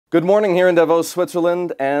Good morning here in Davos,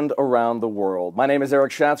 Switzerland, and around the world. My name is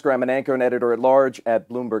Erik Schatzker. I'm an anchor and editor-at-large at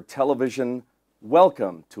Bloomberg Television.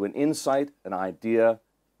 Welcome to An Insight, an Idea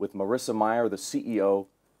with Marissa Mayer, the CEO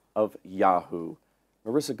of Yahoo.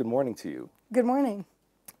 Marissa, good morning to you. Good morning.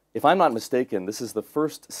 If I'm not mistaken, this is the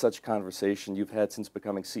first such conversation you've had since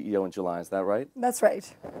becoming CEO in July. Is that right? That's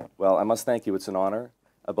right. Well, I must thank you. It's an honor,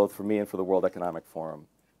 both for me and for the World Economic Forum.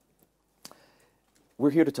 We're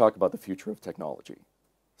here to talk about the future of technology.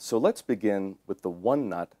 So let's begin with the one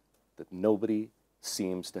nut that nobody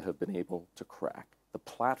seems to have been able to crack, the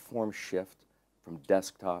platform shift from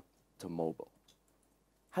desktop to mobile.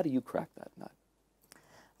 How do you crack that nut?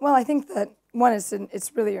 Well, I think that, one,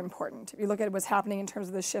 it's really important. If you look at what's happening in terms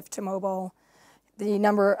of the shift to mobile, the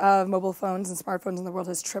number of mobile phones and smartphones in the world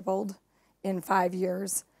has tripled in 5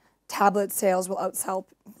 years. Tablet sales will outsell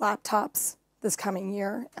laptops this coming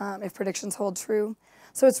year if predictions hold true.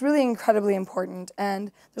 So it's really incredibly important,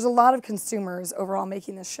 and there's a lot of consumers overall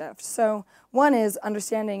making this shift. So one is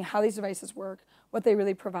understanding how these devices work, what they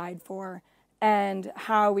really provide for, and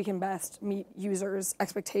how we can best meet users'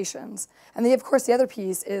 expectations. And then, of course, the other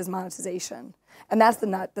piece is monetization. And that's the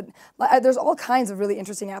nut. There's all kinds of really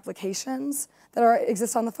interesting applications that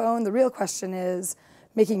exist on the phone. The real question is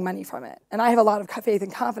making money from it. And I have a lot of faith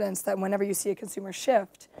and confidence that whenever you see a consumer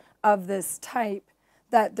shift of this type,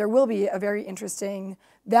 that there will be a very interesting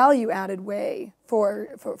value-added way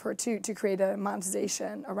to create a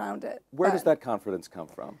monetization around it. Where does that confidence come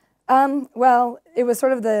from? Well, it was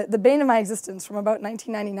sort of the bane of my existence from about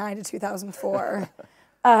 1999 to 2004.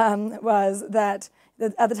 Was that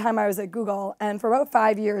at the time I was at Google, and for about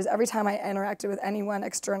 5 years, every time I interacted with anyone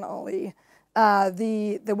externally,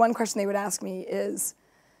 the one question they would ask me is,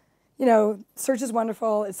 you know, search is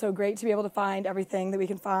wonderful. It's so great to be able to find everything that we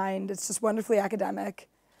can find. It's just wonderfully academic.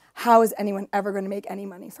 How is anyone ever going to make any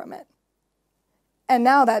money from it? And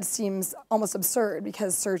now that seems almost absurd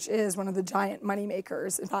because search is one of the giant money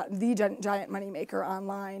makers, in fact, the giant money maker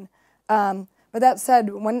online. But that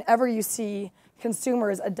said, whenever you see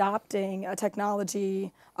consumers adopting a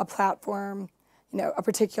technology, a platform, you know, a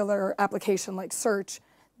particular application like search,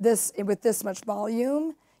 with this much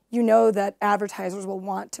volume, you know that advertisers will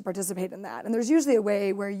want to participate in that. And there's usually a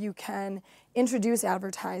way where you can introduce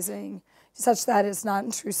advertising such that it's not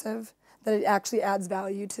intrusive, that it actually adds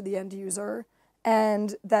value to the end user,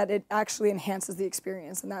 and that it actually enhances the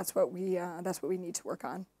experience. And that's what we need to work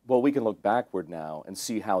on. Well, we can look backward now and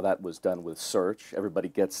see how that was done with search. Everybody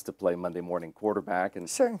gets to play Monday morning quarterback and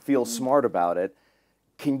feel smart about it.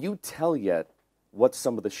 Can you tell yet what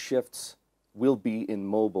some of the shifts will be in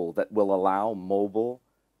mobile that will allow mobile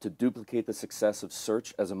to duplicate the success of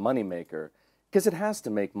search as a moneymaker? Because it has to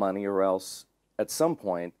make money, or else at some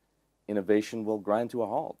point innovation will grind to a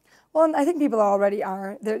halt. Well, and I think people already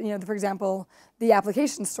are. You know, for example, the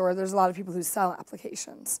application store. There's a lot of people who sell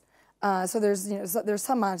applications, so there's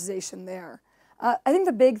some monetization there. I think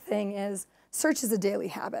the big thing is search is a daily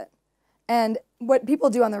habit, and what people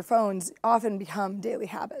do on their phones often become daily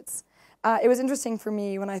habits. It was interesting for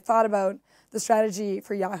me when I thought about the strategy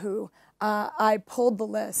for Yahoo. I pulled the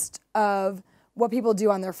list of what people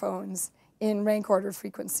do on their phones in rank order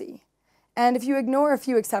frequency. And if you ignore a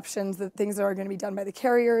few exceptions, the things that are going to be done by the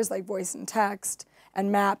carriers, like voice and text and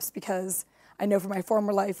maps, because I know from my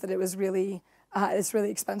former life that it's really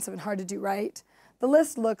expensive and hard to do right, the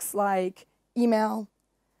list looks like email,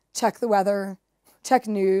 check the weather, check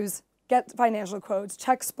news, get financial quotes,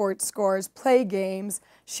 check sports scores, play games,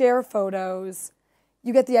 share photos.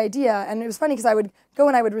 You get the idea. And it was funny because I would go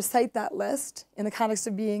and I would recite that list in the context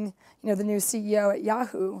of being, you know, the new CEO at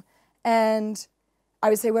Yahoo, and I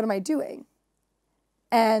would say, what am I doing?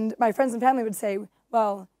 And my friends and family would say,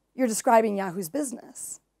 well, you're describing Yahoo's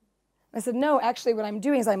business. And I said, no, actually what I'm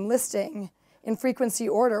doing is I'm listing in frequency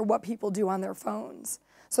order what people do on their phones.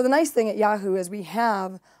 So the nice thing at Yahoo is we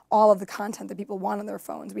have all of the content that people want on their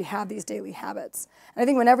phones. We have these daily habits. And I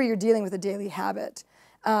think whenever you're dealing with a daily habit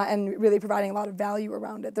and really providing a lot of value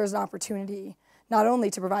around it, there's an opportunity not only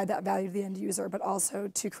to provide that value to the end user, but also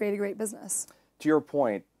to create a great business. To your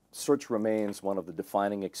point, search remains one of the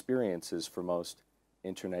defining experiences for most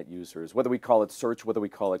internet users. Whether we call it search, whether we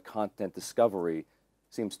call it content discovery,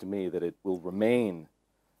 seems to me that it will remain,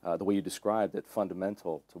 the way you described it,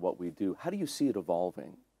 fundamental to what we do. How do you see it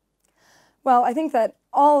evolving? Well, I think that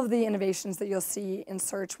all of the innovations that you'll see in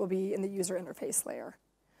search will be in the user interface layer.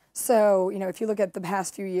 So, you know, if you look at the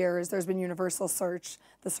past few years, there's been universal search,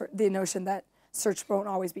 the notion that search won't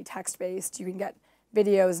always be text-based. You can get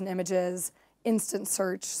videos and images, instant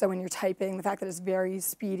search, so when you're typing, the fact that it's very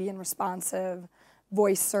speedy and responsive,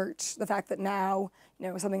 voice search, the fact that now,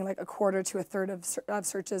 something like a quarter to a third of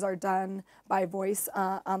searches are done by voice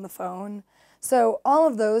on the phone. So all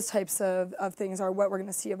of those types of things are what we're going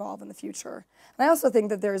to see evolve in the future. And I also think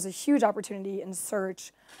that there's a huge opportunity in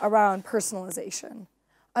search around personalization,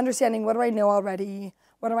 understanding what do I know already,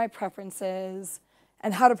 what are my preferences,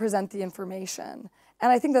 and how to present the information.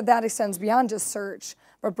 And I think that that extends beyond just search,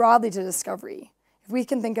 but broadly to discovery. If we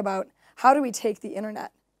can think about how do we take the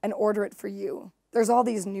internet and order it for you, there's all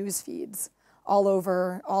these news feeds all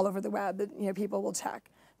over the web that people will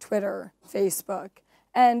check, Twitter, Facebook.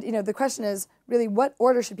 And the question is really, what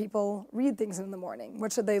order should people read things in the morning?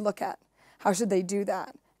 What should they look at? How should they do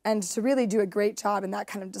that? And to really do a great job in that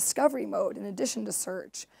kind of discovery mode, in addition to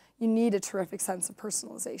search, you need a terrific sense of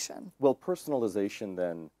personalization. Will personalization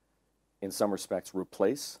then, in some respects,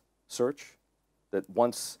 replace search? That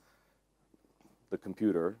once the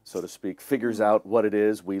computer, so to speak, figures out what it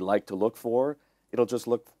is we like to look for, it'll just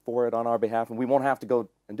look for it on our behalf and we won't have to go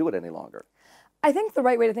and do it any longer? I think the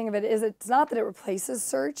right way to think of it is it's not that it replaces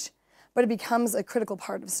search, but it becomes a critical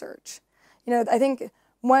part of search. I think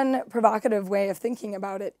one provocative way of thinking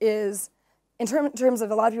about it is in terms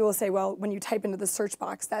of, a lot of people will say, well, when you type into the search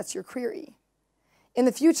box, that's your query. In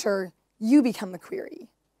the future, you become the query.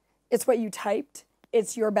 It's what you typed,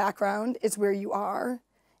 it's your background, it's where you are,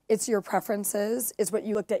 it's your preferences, it's what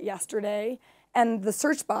you looked at yesterday, and the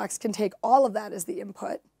search box can take all of that as the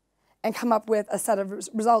input and come up with a set of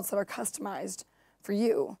results that are customized for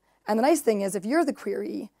you. And the nice thing is, if you're the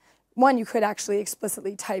query, one, you could actually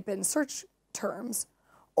explicitly type in search terms,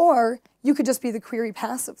 or you could just be the query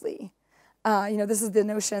passively. This is the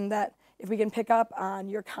notion that if we can pick up on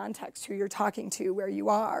your context, who you're talking to, where you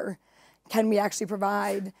are, can we actually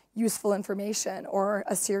provide useful information or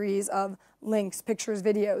a series of links, pictures,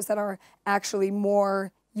 videos that are actually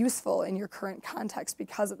more useful in your current context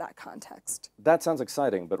because of that context? That sounds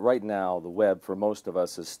exciting, but right now the web for most of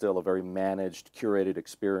us is still a very managed, curated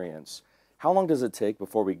experience. How long does it take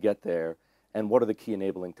before we get there, and what are the key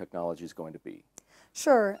enabling technologies going to be?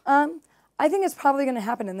 Sure. I think it's probably going to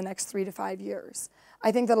happen in the next 3 to 5 years.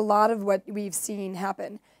 I think that a lot of what we've seen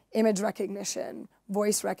happen, image recognition,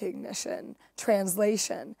 voice recognition,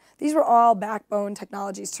 translation, these were all backbone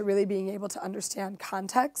technologies to really being able to understand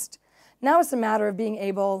context. Now it's a matter of being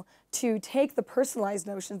able to take the personalized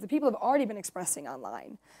notions that people have already been expressing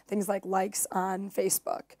online, things like likes on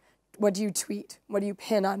Facebook, what do you tweet, what do you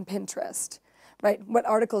pin on Pinterest, right? What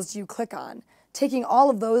articles do you click on? Taking all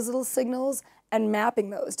of those little signals and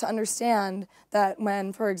mapping those to understand that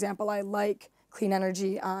when, for example, I like clean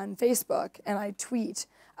energy on Facebook and I tweet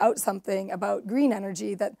out something about green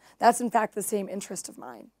energy, that's in fact the same interest of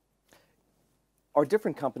mine. Are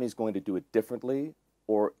different companies going to do it differently,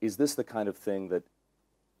 or is this the kind of thing that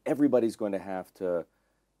everybody's going to have to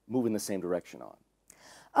move in the same direction on?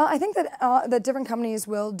 I think that different companies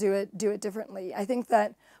will do it differently. I think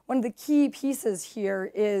that one of the key pieces here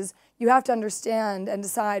is you have to understand and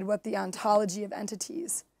decide what the ontology of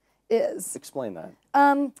entities is. Explain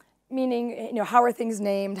that. Meaning, how are things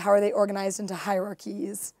named? How are they organized into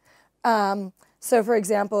hierarchies? So, for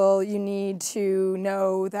example, you need to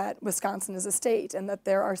know that Wisconsin is a state and that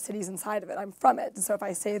there are cities inside of it. I'm from it. And so if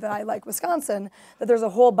I say that I like Wisconsin, that there's a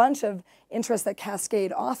whole bunch of interests that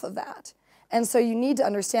cascade off of that. And so you need to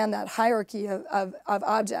understand that hierarchy of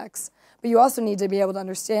objects, but you also need to be able to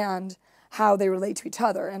understand how they relate to each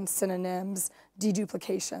other and synonyms,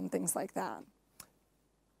 deduplication, things like that.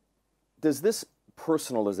 Does this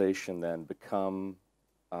personalization then become,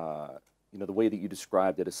 the way that you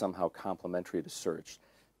described it as somehow complementary to search?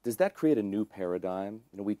 Does that create a new paradigm?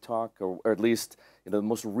 We talk, or at least the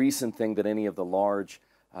most recent thing that any of the large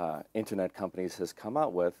internet companies has come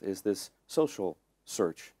out with is this social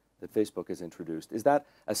search that Facebook has introduced. Is that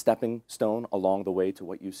a stepping stone along the way to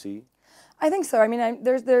what you see? I think so. I mean,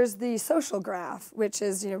 there's the social graph, which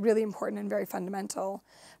is really important and very fundamental.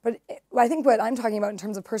 But I think what I'm talking about in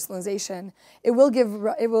terms of personalization, it will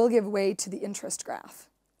give way to the interest graph.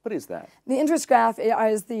 What is that? The interest graph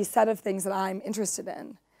is the set of things that I'm interested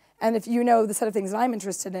in. And if you know the set of things that I'm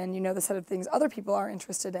interested in, you know the set of things other people are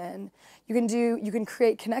interested in, you can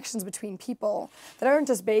create connections between people that aren't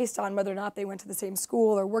just based on whether or not they went to the same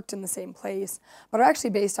school or worked in the same place, but are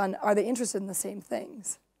actually based on, are they interested in the same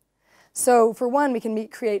things? So for one, we can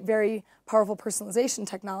create very powerful personalization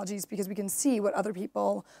technologies because we can see what other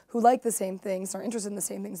people who like the same things, are interested in the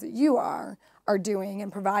same things that you are doing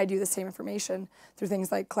and provide you the same information through things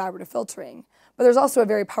like collaborative filtering. But there's also a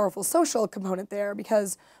very powerful social component there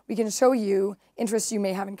because we can show you interests you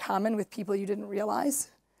may have in common with people you didn't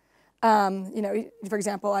realize. You know, for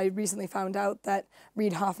example, I recently found out that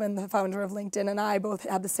Reid Hoffman, the founder of LinkedIn, and I both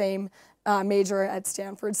had the same major at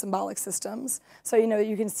Stanford, symbolic systems. So, you know,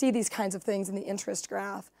 you can see these kinds of things in the interest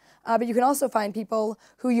graph. But you can also find people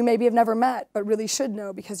who you maybe have never met, but really should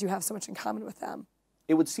know because you have so much in common with them.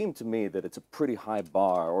 It would seem to me that it's a pretty high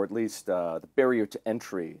bar, or at least the barrier to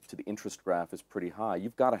entry to the interest graph is pretty high.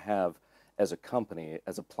 You've got to have, as a company,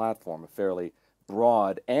 as a platform, a fairly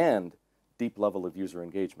broad and deep level of user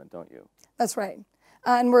engagement, don't you? That's right.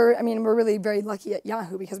 And we're really very lucky at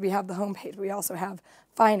Yahoo because we have the homepage. We also have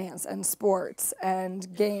finance and sports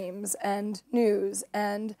and games and news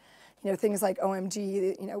and, you know, things like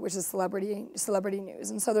OMG, you know, which is celebrity news.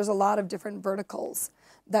 And so there's a lot of different verticals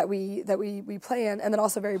that we play in, and then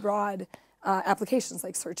also very broad applications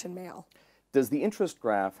like search and mail. Does the interest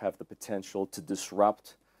graph have the potential to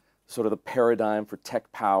disrupt sort of the paradigm for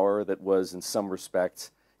tech power that was, in some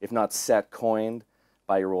respects, if not coined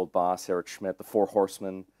by your old boss, Eric Schmidt, the four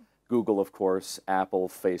horsemen, Google, of course, Apple,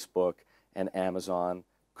 Facebook, and Amazon?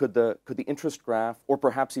 Could the interest graph, or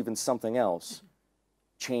perhaps even something else,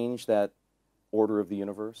 change that order of the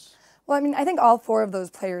universe? Well, I mean, I think all four of those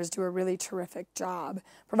players do a really terrific job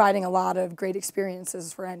providing a lot of great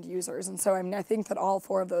experiences for end users. And so, I mean, I think that all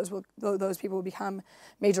four of those people will become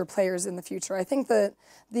major players in the future. I think that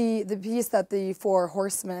the piece that the four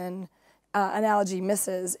horsemen analogy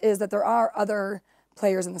misses is that there are other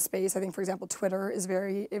players in the space. I think, for example, Twitter is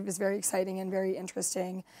very exciting and very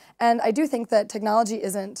interesting. And I do think that technology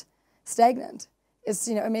isn't stagnant. It's,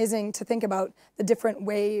 you know, amazing to think about the different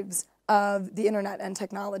waves of the internet and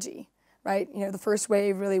technology, right? You know, the first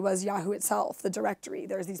wave really was Yahoo itself, the directory.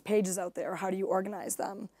 There's these pages out there. How do you organize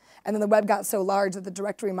them? And then the web got so large that the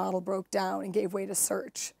directory model broke down and gave way to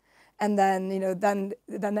search. And then, you know, then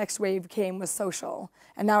the next wave came with social.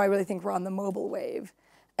 And now I really think we're on the mobile wave.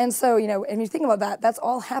 And so, you know, and you think about that, that's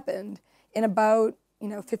all happened in about, you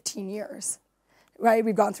know, 15 years, right?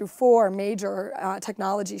 We've gone through four major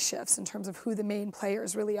technology shifts in terms of who the main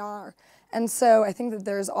players really are. And so I think that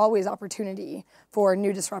there's always opportunity for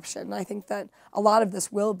new disruption. And I think that a lot of this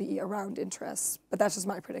will be around interests, but that's just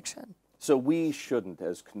my prediction. So we shouldn't,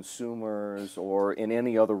 as consumers or in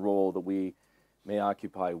any other role that we may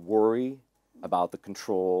occupy, worry about the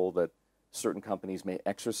control that certain companies may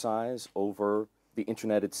exercise over the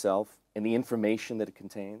internet itself and the information that it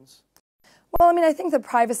contains? Well, I mean, I think that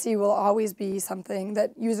privacy will always be something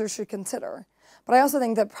that users should consider. But I also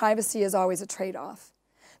think that privacy is always a trade-off.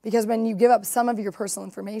 Because when you give up some of your personal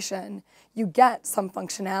information, you get some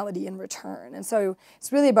functionality in return. And so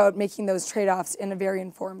it's really about making those trade-offs in a very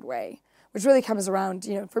informed way, which really comes around,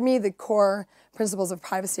 you know, for me, the core principles of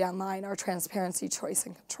privacy online are transparency, choice,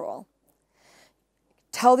 and control.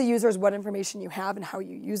 Tell the users what information you have and how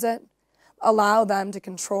you use it. Allow them to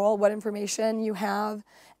control what information you have.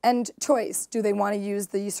 And choice, do they want to use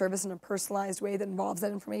the service in a personalized way that involves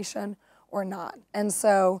that information or not? And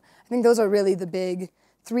so I think those are really the big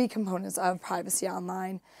three components of privacy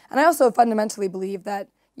online. And I also fundamentally believe that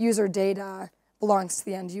user data belongs to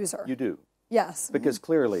the end user. You do? Yes. Because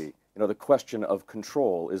clearly, you know, the question of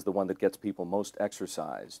control is the one that gets people most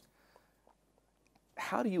exercised.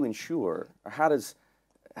 How do you ensure, or how does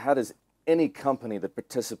any company that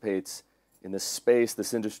participates in this space,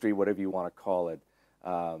 this industry, whatever you want to call it,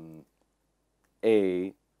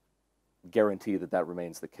 guarantee that that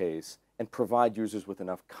remains the case, and provide users with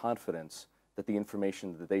enough confidence that the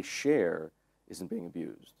information that they share isn't being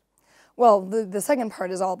abused? Well, the second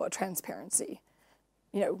part is all about transparency.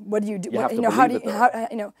 You know, what do you do?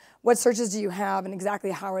 What searches do you have, and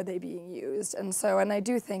exactly how are they being used? And so, and I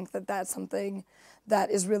do think that that's something that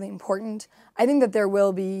is really important. I think that there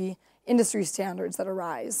will be industry standards that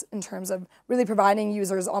arise in terms of really providing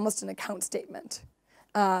users almost an account statement.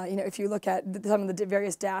 You know, if you look at some of the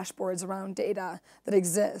various dashboards around data that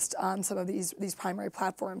exist on some of these primary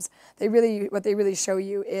platforms, what they really show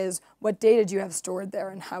you is what data do you have stored there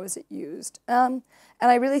and how is it used. And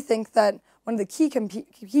I really think that one of the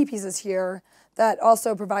key pieces here that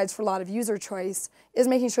also provides for a lot of user choice is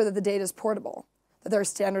making sure that the data is portable, that there are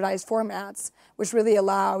standardized formats which really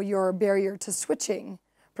allow your barrier to switching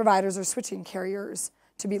providers or switching carriers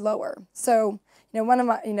to be lower. So, you know,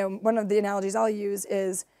 one of the analogies I'll use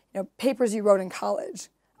is, you know, papers you wrote in college,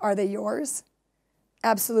 are they yours?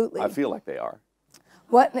 Absolutely. I feel like they are.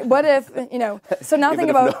 What if, you know, so now think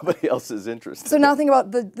about nobody else is interested. So now think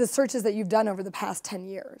about the searches that you've done over the past 10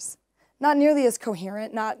 years. Not nearly as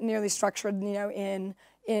coherent, not nearly structured, you know,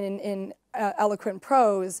 in eloquent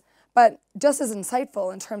prose, but just as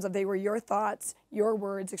insightful in terms of they were your thoughts, your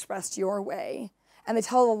words expressed your way. And they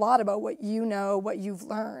tell a lot about what you know, what you've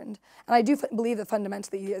learned. And I do believe that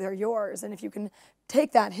fundamentally they're yours. And if you can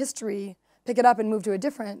take that history, pick it up and move to a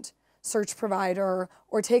different search provider,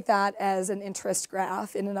 or take that as an interest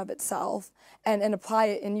graph in and of itself and apply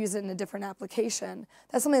it and use it in a different application,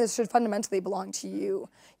 that's something that should fundamentally belong to you.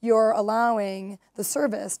 You're allowing the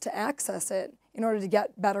service to access it in order to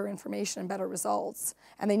get better information and better results.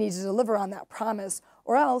 And they need to deliver on that promise,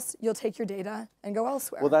 or else you'll take your data and go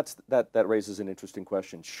elsewhere. Well, that raises an interesting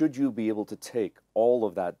question. Should you be able to take all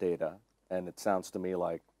of that data, and it sounds to me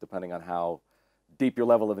like, depending on how deep your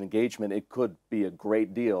level of engagement, it could be a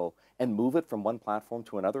great deal, and move it from one platform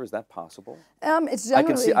to another? Is that possible? It's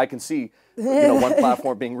generally... I can see one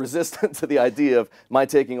platform being resistant to the idea of my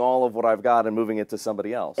taking all of what I've got and moving it to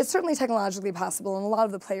somebody else. It's certainly technologically possible, and a lot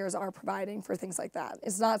of the players are providing for things like that.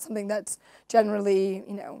 It's not something that's generally,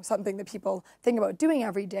 something that people think about doing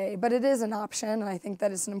every day, but it is an option, and I think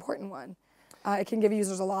that it's an important one. It can give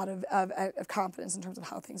users a lot of confidence in terms of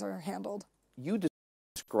how things are handled. You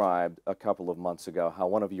described a couple of months ago how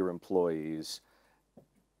one of your employees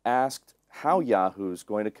asked how Yahoo's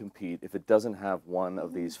going to compete if it doesn't have one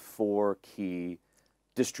of these 4 key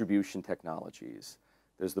distribution technologies.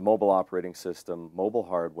 There's the mobile operating system, mobile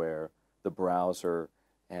hardware, the browser,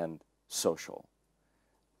 and social.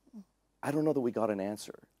 I don't know that we got an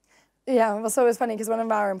answer. Yeah, well, so it was funny because one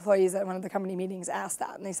of our employees at one of the company meetings asked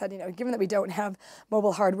that, and they said, given that we don't have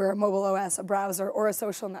mobile hardware, a mobile OS, a browser, or a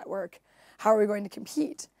social network, how are we going to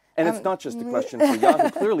compete? And it's not just a question for Yahoo.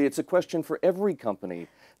 Clearly, it's a question for every company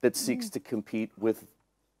that seeks to compete with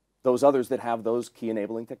those others that have those key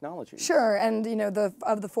enabling technologies. Sure, and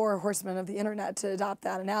of the 4 horsemen of the internet, to adopt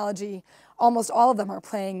that analogy, almost all of them are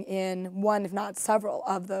playing in one, if not several,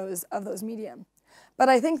 of those medium. But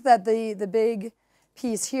I think that the big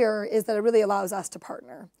piece here is that it really allows us to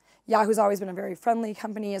partner. Yahoo's always been a very friendly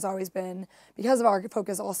company, has always been, because of our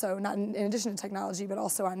focus also, not in addition to technology, but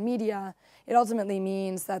also on media, it ultimately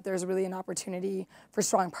means that there's really an opportunity for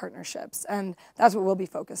strong partnerships, and that's what we'll be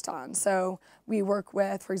focused on. So we work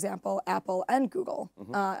with, for example, Apple and Google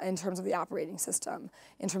in terms of the operating system.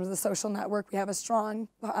 In terms of the social network, we have a strong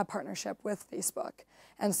partnership with Facebook.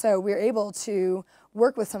 And so we're able to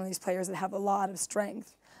work with some of these players that have a lot of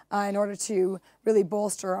strength in order to really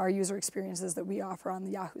bolster our user experiences that we offer on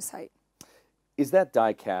the Yahoo site. Is that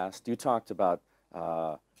die cast? You talked about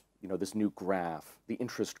this new graph, the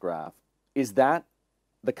interest graph. Is that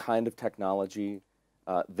the kind of technology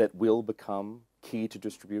that will become key to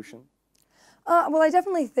distribution? Well, I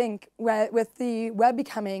definitely think with the web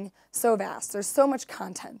becoming so vast, there's so much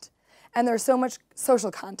content, and there's so much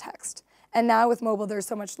social context. And now with mobile, there's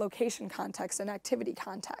so much location context and activity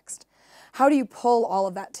context. How do you pull all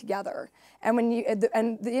of that together? And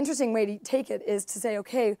the interesting way to take it is to say,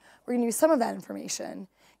 okay, we're going to use some of that information,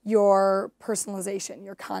 your personalization,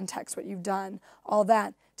 your context, what you've done, all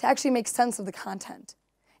that, to actually make sense of the content.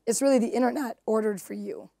 It's really the internet ordered for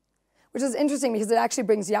you, which is interesting because it actually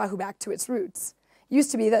brings Yahoo back to its roots. It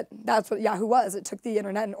used to be that that's what Yahoo was. It took the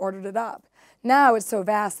internet and ordered it up. Now it's so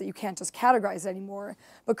vast that you can't just categorize it anymore,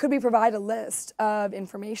 but could we provide a list of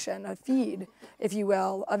information, a feed, if you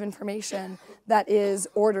will, of information that is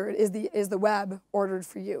ordered, is the web ordered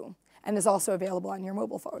for you, and is also available on your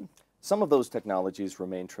mobile phone. Some of those technologies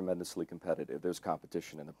remain tremendously competitive. There's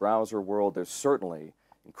competition in the browser world. There's certainly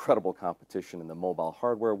incredible competition in the mobile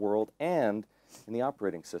hardware world and in the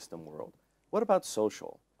operating system world. What about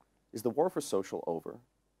social? Is the war for social over?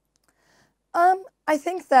 I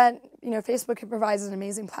think that Facebook provides an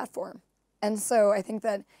amazing platform, and so I think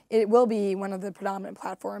that it will be one of the predominant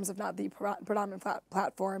platforms, if not the predominant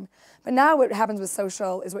platform. But now what happens with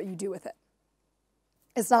social is what you do with it.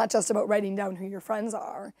 It's not just about writing down who your friends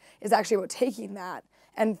are. It's actually about taking that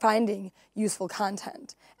and finding useful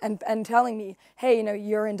content and telling me, hey,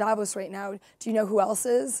 you're in Davos right now. Do you know who else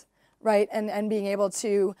is? Right, and being able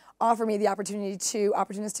to offer me the opportunity to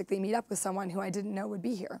opportunistically meet up with someone who I didn't know would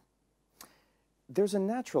be here. There's a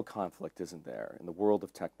natural conflict, isn't there, in the world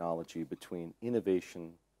of technology between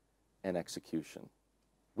innovation and execution.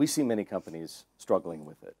 We see many companies struggling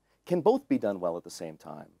with it. Can both be done well at the same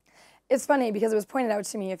time? It's funny because it was pointed out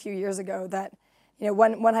to me a few years ago that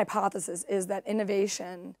one hypothesis is that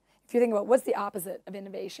innovation, if you think about what's the opposite of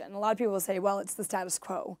innovation, a lot of people will say, well, it's the status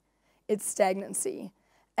quo, it's stagnancy.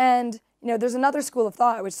 And there's another school of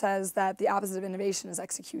thought which says that the opposite of innovation is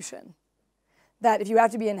execution. That if you have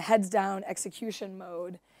to be in heads-down execution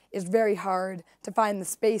mode, it's very hard to find the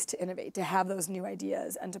space to innovate, to have those new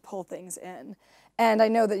ideas, and to pull things in. And I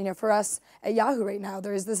know that for us at Yahoo right now,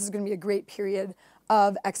 this is going to be a great period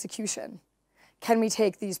of execution. Can we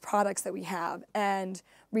take these products that we have and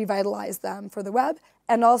revitalize them for the web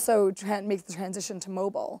and also make the transition to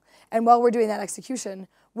mobile. And while we're doing that execution,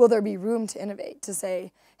 will there be room to innovate, to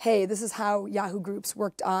say, hey, this is how Yahoo groups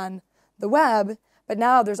worked on the web, but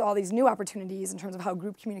now there's all these new opportunities in terms of how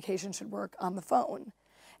group communication should work on the phone.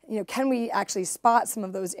 Can we actually spot some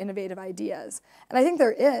of those innovative ideas? And I think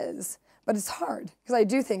there is, but it's hard, because I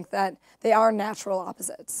do think that they are natural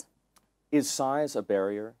opposites. Is size a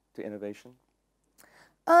barrier to innovation?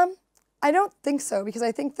 I don't think so, because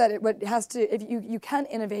I think that it has to, if you can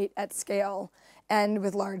innovate at scale and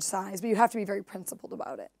with large size, but you have to be very principled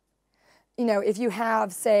about it. If you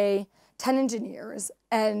have, say, 10 engineers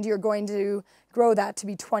and you're going to grow that to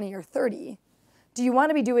be 20 or 30, do you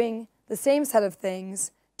want to be doing the same set of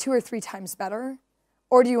things 2 or 3 times better,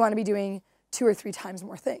 or do you want to be doing 2 or 3 times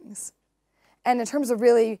more things? And in terms of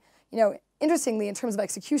really, interestingly, in terms of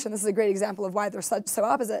execution, this is a great example of why they're so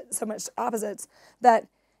much opposites, that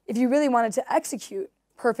if you really wanted to execute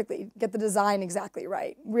perfectly, get the design exactly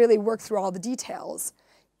right, really work through all the details,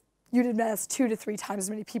 you'd invest 2 to 3 times as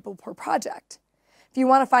many people per project. If you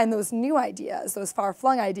want to find those new ideas, those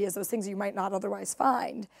far-flung ideas, those things you might not otherwise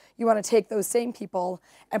find, you want to take those same people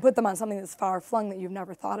and put them on something that's far-flung that you've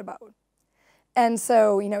never thought about. And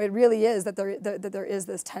so, it really is that there is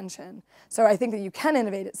this tension. So I think that you can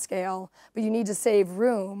innovate at scale, but you need to save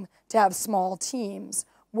room to have small teams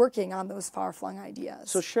working on those far-flung ideas.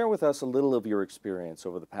 So share with us a little of your experience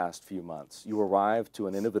over the past few months. You arrived to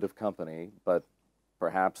an innovative company, but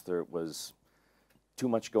perhaps there was too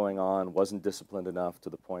much going on, wasn't disciplined enough to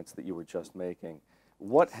the points that you were just making.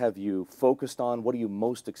 What have you focused on? What are you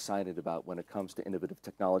most excited about when it comes to innovative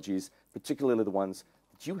technologies, particularly the ones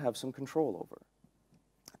that you have some control over?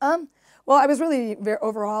 Well, I was really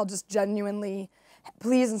overall just genuinely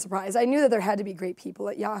pleased and surprised. I knew that there had to be great people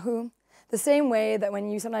at Yahoo. The same way that when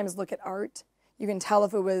you sometimes look at art, you can tell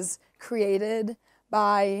if it was created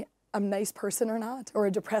by a nice person or not, or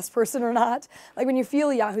a depressed person or not. Like when you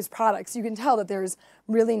feel Yahoo's products, you can tell that there's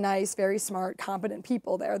really nice, very smart, competent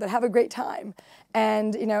people there that have a great time.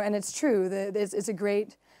 And, and it's true, that it's a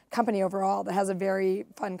great company overall that has a very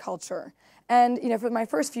fun culture. And, for my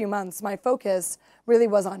first few months, my focus really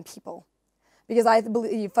was on people. Because I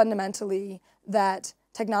believe fundamentally that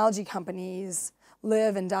technology companies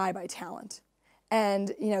live and die by talent.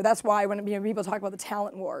 And that's why when people talk about the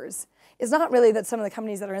talent wars, it's not really that some of the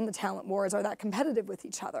companies that are in the talent wars are that competitive with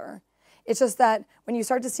each other. It's just that when you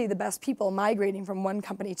start to see the best people migrating from one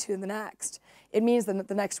company to the next, it means that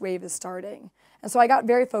the next wave is starting. And so I got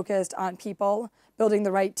very focused on people, building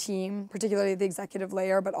the right team, particularly the executive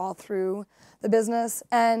layer, but all through the business,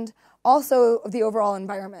 and also the overall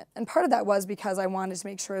environment. And part of that was because I wanted to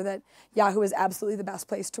make sure that Yahoo is absolutely the best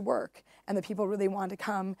place to work, and that people really want to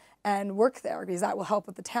come and work there, because that will help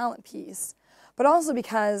with the talent piece. But also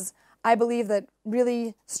because I believe that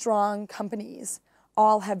really strong companies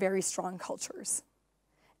all have very strong cultures.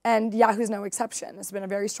 And Yahoo's no exception. It's been a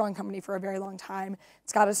very strong company for a very long time.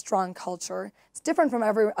 It's got a strong culture. It's different from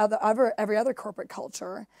every other corporate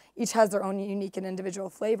culture. Each has their own unique and individual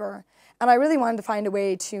flavor. And I really wanted to find a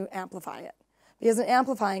way to amplify it. Because in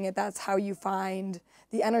amplifying it, that's how you find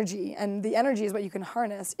the energy. And the energy is what you can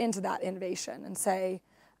harness into that innovation and say,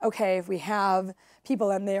 okay, if we have people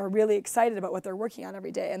and they are really excited about what they're working on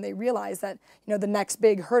every day and they realize that the next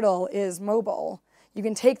big hurdle is mobile, you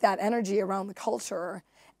can take that energy around the culture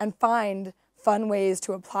and find fun ways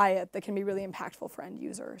to apply it that can be really impactful for end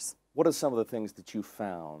users. What are some of the things that you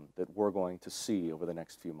found that we're going to see over the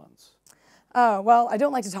next few months? Well, I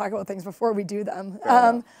don't like to talk about things before we do them,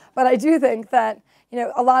 but I do think that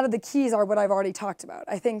a lot of the keys are what I've already talked about.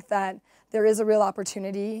 I think that there is a real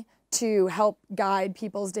opportunity to help guide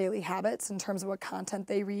people's daily habits in terms of what content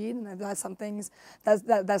they read, and that's something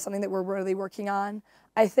that we're really working on.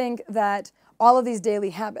 I think that all of these daily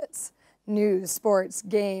habits, news, sports,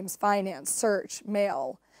 games, finance, search,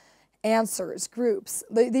 mail, answers, groups,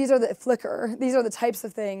 these are the Flickr, these are the types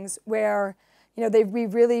of things where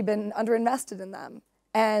we've really been underinvested in them.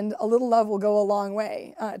 And a little love will go a long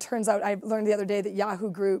way. It turns out, I learned the other day that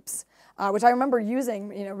Yahoo groups, which I remember using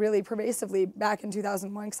really pervasively back in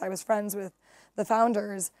 2001 because I was friends with the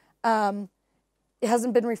founders, it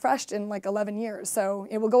hasn't been refreshed in like 11 years. So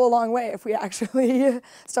it will go a long way if we actually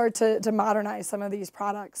start to modernize some of these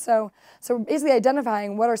products. So basically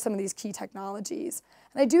identifying what are some of these key technologies.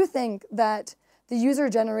 And I do think that the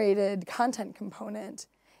user-generated content component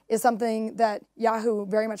is something that Yahoo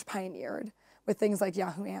very much pioneered with things like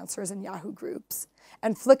Yahoo Answers and Yahoo Groups.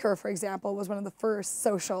 And Flickr, for example, was one of the first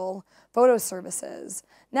social photo services.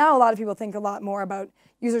 Now a lot of people think a lot more about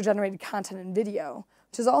user-generated content and video,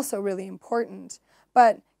 which is also really important.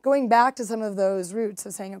 But going back to some of those roots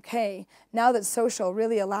of saying, okay, now that social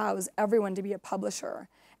really allows everyone to be a publisher,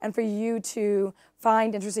 and for you to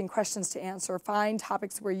find interesting questions to answer, find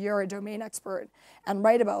topics where you're a domain expert and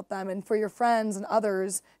write about them, and for your friends and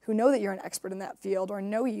others who know that you're an expert in that field or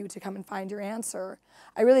know you to come and find your answer,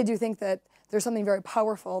 I really do think that there's something very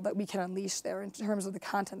powerful that we can unleash there in terms of the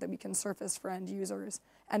content that we can surface for end users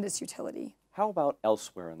and its utility. How about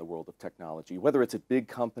elsewhere in the world of technology, whether it's at big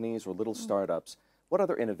companies or little startups? What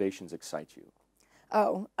other innovations excite you?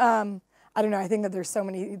 I don't know. I think that there's so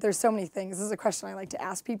many things. This is a question I like to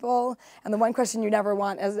ask people, and the one question you never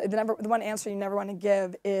want, the one answer you never want to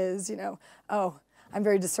give is, oh, I'm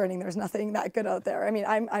very discerning. There's nothing that good out there. I mean,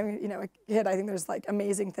 I'm a kid. I think there's like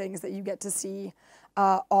amazing things that you get to see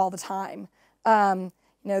all the time.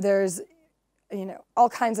 There's all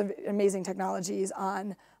kinds of amazing technologies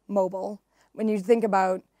on mobile. When you think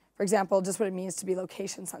about, for example, just what it means to be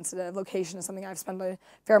location sensitive. Location is something I've spent a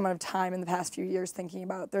fair amount of time in the past few years thinking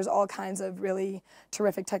about. There's all kinds of really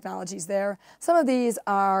terrific technologies there. Some of these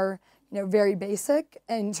are very basic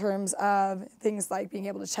in terms of things like being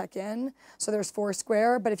able to check in. So there's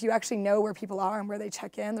Foursquare, but if you actually know where people are and where they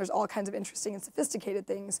check in, there's all kinds of interesting and sophisticated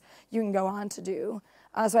things you can go on to do.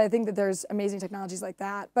 So I think that there's amazing technologies like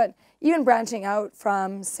that. But even branching out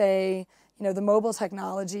from, say, the mobile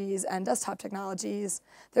technologies and desktop technologies,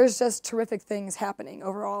 there's just terrific things happening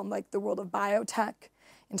overall in like the world of biotech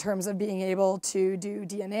in terms of being able to do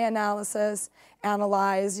DNA analysis,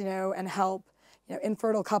 analyze, and help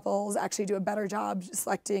infertile couples actually do a better job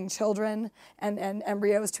selecting children and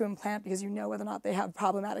embryos to implant because you know whether or not they have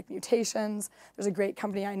problematic mutations. There's a great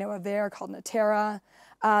company I know of there called Natera.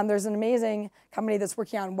 There's an amazing company that's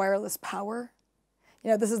working on wireless power.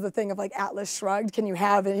 This is the thing of like Atlas Shrugged. Can you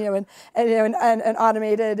have an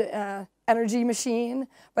automated energy machine?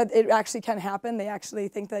 But it actually can happen. They actually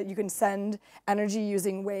think that you can send energy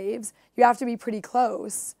using waves. You have to be pretty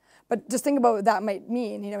close. But just think about what that might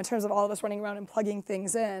mean, in terms of all of us running around and plugging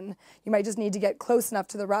things in. You might just need to get close enough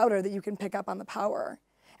to the router that you can pick up on the power.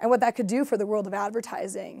 And what that could do for the world of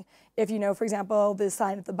advertising, if, for example, the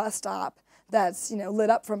sign at the bus stop that's, lit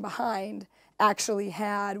up from behind actually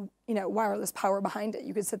had, wireless power behind it.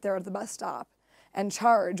 You could sit there at the bus stop and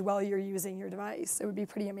charge while you're using your device. It would be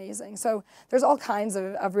pretty amazing. So there's all kinds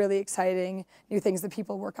of really exciting new things that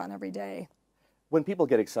people work on every day. When people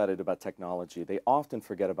get excited about technology, they often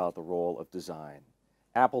forget about the role of design.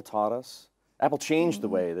 Apple taught us. Apple changed the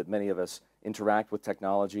way that many of us interact with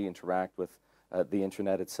technology, interact with the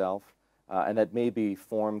internet itself, and that maybe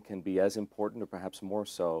form can be as important or perhaps more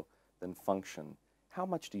so than function. How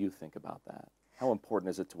much do you think about that? How important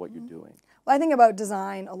is it to what you're doing? Well, I think about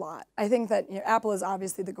design a lot. I think that Apple is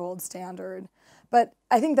obviously the gold standard, but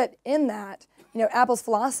I think that in that, Apple's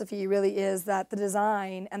philosophy really is that the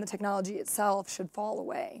design and the technology itself should fall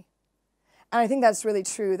away. And I think that's really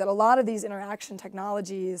true, that a lot of these interaction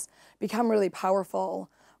technologies become really powerful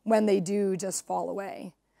when they do just fall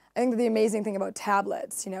away. I think that the amazing thing about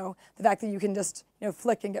tablets, the fact that you can just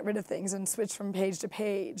flick and get rid of things and switch from page to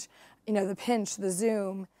page, the pinch, the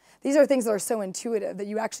zoom, these are things that are so intuitive that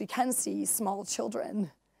you actually can see small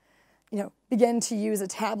children, begin to use a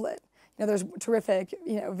tablet. There's terrific,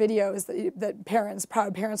 videos that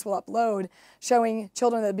proud parents will upload showing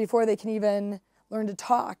children that before they can even learn to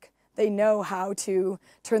talk, they know how to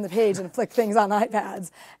turn the page and flick things on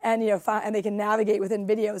iPads, and and they can navigate within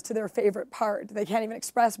videos to their favorite part. They can't even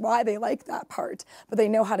express why they like that part, but they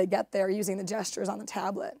know how to get there using the gestures on the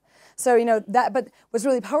tablet. So but what's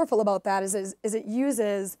really powerful about that is it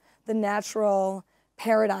uses the natural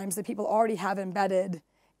paradigms that people already have embedded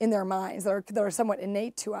in their minds that are somewhat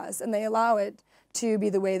innate to us, and they allow it to be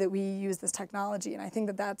the way that we use this technology. And I think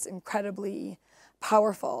that that's incredibly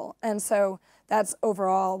powerful. And so that's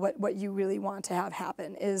overall what you really want to have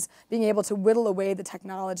happen, is being able to whittle away the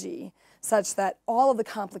technology such that all of the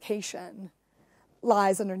complication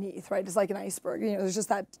lies underneath, right? It's like an iceberg. There's just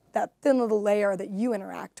that thin little layer that you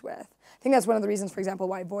interact with. I think that's one of the reasons, for example,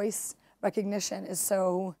 why voice recognition is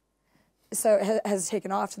has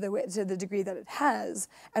taken off to the degree that it has,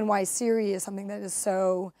 and why Siri is something that is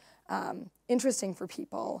so interesting for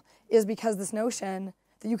people, is because this notion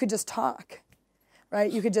that you could just talk, right?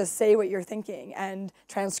 You could just say what you're thinking and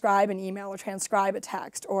transcribe an email or transcribe a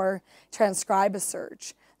text or transcribe a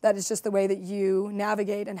search. That is just the way that you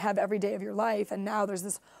navigate and have every day of your life. And now there's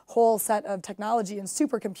this whole set of technology and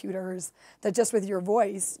supercomputers that just with your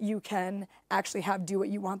voice, you can actually do what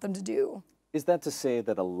you want them to do. Is that to say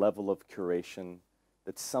that a level of curation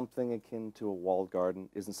that something akin to a walled garden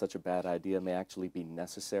isn't such a bad idea, may actually be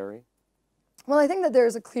necessary? Well, I think that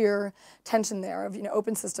there's a clear tension there of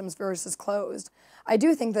open systems versus closed. I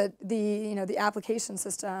do think that the application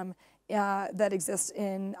system that exists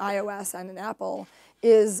in iOS and in Apple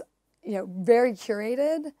is very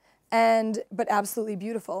curated but absolutely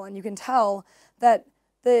beautiful, and you can tell that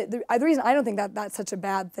the reason I don't think that that's such a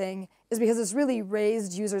bad thing is because it's really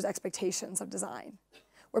raised users' expectations of design,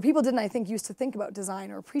 where people didn't, I think, used to think about design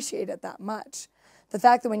or appreciate it that much. The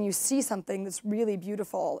fact that when you see something that's really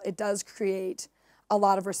beautiful, it does create a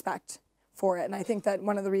lot of respect for it. And I think that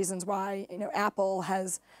one of the reasons why Apple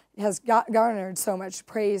has garnered so much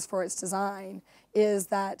praise for its design is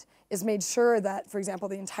that it's made sure that, for example,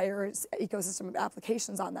 the entire ecosystem of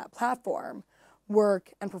applications on that platform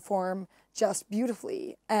work and perform just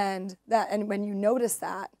beautifully. And when you notice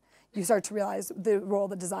that, you start to realize the role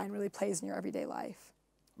that design really plays in your everyday life.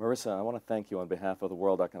 Marissa, I want to thank you on behalf of the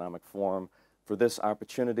World Economic Forum for this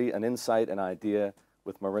opportunity, an insight, an idea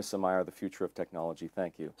with Marissa Mayer, the future of technology.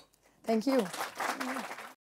 Thank you. Thank you.